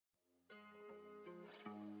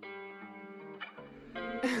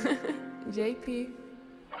JP.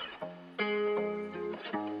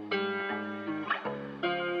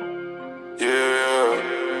 Yeah,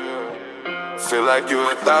 feel like you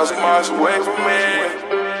 1,000 miles away from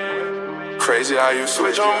me. Crazy how you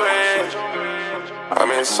switch on me. I've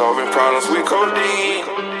been solving problems with codeine.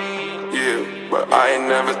 Yeah, but I ain't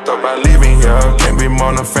never thought about leaving, yeah. Can't be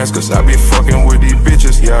more than fans cause I be fucking with these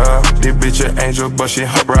bitches, yeah. This bitch an angel but she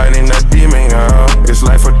hop right in that demon, yeah. It's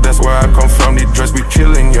life or death where I come from, these drugs be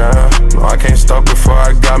killing, yeah. No, I can't stop before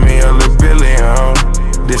I got me a little billion.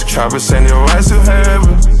 This Choppa send your ass to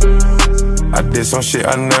heaven. I did some shit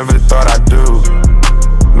I never thought I'd do.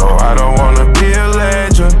 No, I don't wanna be a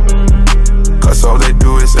legend, cause all they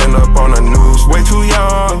do is end up on the news. Way too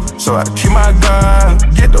young, so I keep my gun.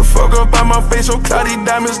 Get the fuck up out my face, so cloudy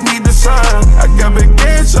diamonds need the sun. I got big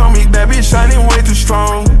gates on me, that be shining way too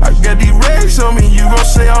strong. I got these rags on me, you gon'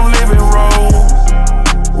 say I'm living wrong.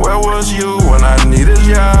 Where was you when I needed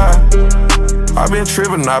ya? I've been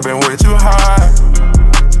tripping, I've been way too high.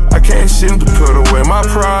 I can't seem to put away my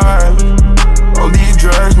pride. All these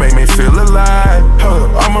drugs make me feel alive.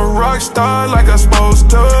 I'm a rock star like I'm supposed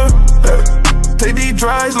to. Take these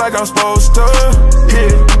drugs like I'm supposed to. Yeah,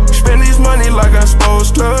 spend these money like I'm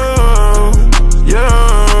supposed to. Yeah,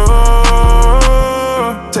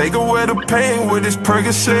 take away the pain with this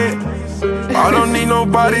Percocet. I don't need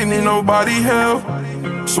nobody help.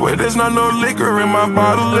 Swear there's not no liquor in my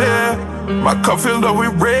bottle there. My cup filled up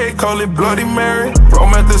with red, call it Bloody Mary.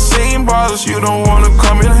 Rome at the same bottles, you don't wanna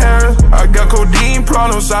come in here. I got codeine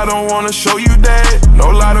problems, I don't wanna show you that. No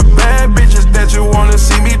lot of bad bitches that you wanna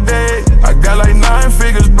see me dead. I got like 9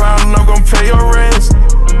 figures, but I'm not gonna pay your rent.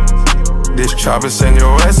 This Choppa send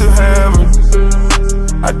your ass to heaven.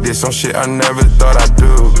 I did some shit I never thought I'd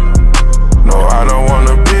do. No, I don't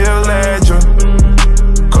wanna be a legend,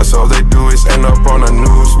 cause all they do is end up on the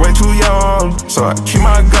news. Way too young, so I keep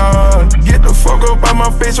my guard. Get the fuck up out my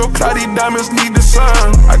face, so cloudy diamonds need the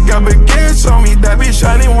sun. I got big gates on me, that be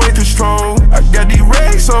shining way too strong. I got these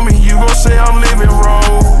rags on me, you gon' say I'm living wrong.